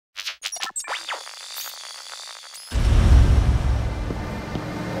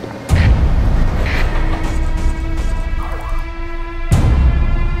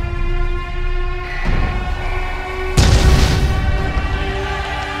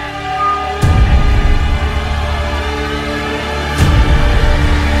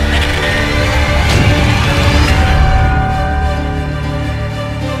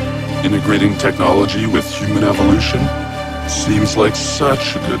integrating technology with human evolution? Seems like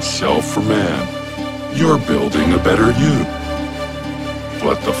such a good self for man. You're building a better you.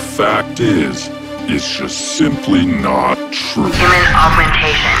 But the fact is, it's just simply not true. Human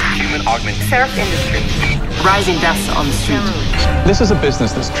augmentation. Human augmentation. Surf industry. Rising deaths on the street. This is a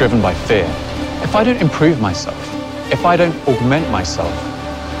business that's driven by fear. If I don't improve myself, if I don't augment myself,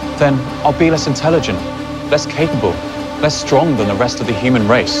 then I'll be less intelligent, less capable, less strong than the rest of the human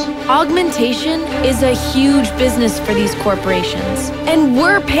race. Augmentation is a huge business for these corporations, and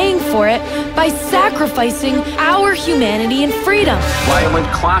we're paying for it by sacrificing our humanity and freedom. Violent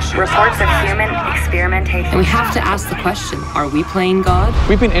clashes. Reports of human experimentation. And we have to ask the question, are we playing God?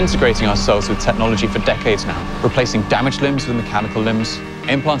 We've been integrating ourselves with technology for decades now, replacing damaged limbs with mechanical limbs,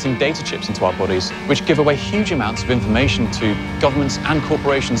 implanting data chips into our bodies, which give away huge amounts of information to governments and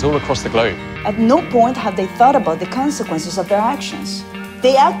corporations all across the globe. At no point have they thought about the consequences of their actions.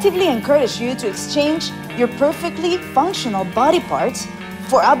 They actively encourage you to exchange your perfectly functional body parts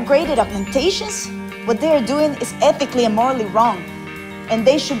for upgraded augmentations. What they are doing is ethically and morally wrong, and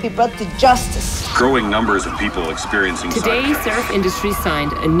they should be brought to justice. Growing numbers of people experiencing Today, Surf Industries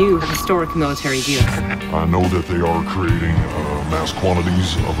signed a new historic military deal. I know that they are creating mass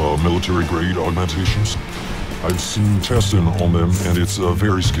quantities of military-grade augmentations. I've seen testing on them, and it's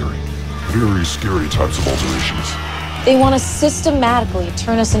very scary types of alterations. They want to systematically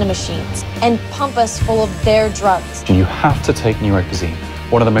turn us into machines and pump us full of their drugs. You have to take neuropozyne,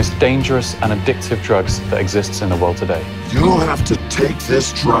 one of the most dangerous and addictive drugs that exists in the world today. You'll have to take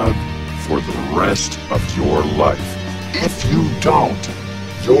this drug for the rest of your life. If you don't,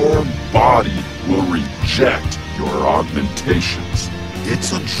 your body will reject your augmentations.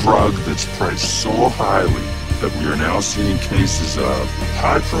 It's a drug that's priced so highly that we are now seeing cases of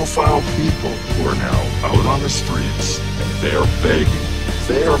high-profile people who are now out on the streets and they are begging.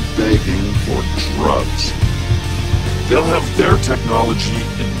 They are begging for drugs. They'll have their technology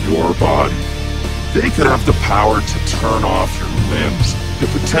in your body. They could have the power to turn off your limbs, the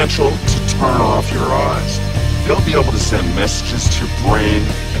potential to turn off your eyes. They'll be able to send messages to your brain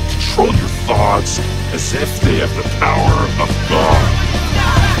and control your thoughts as if they have the power of God.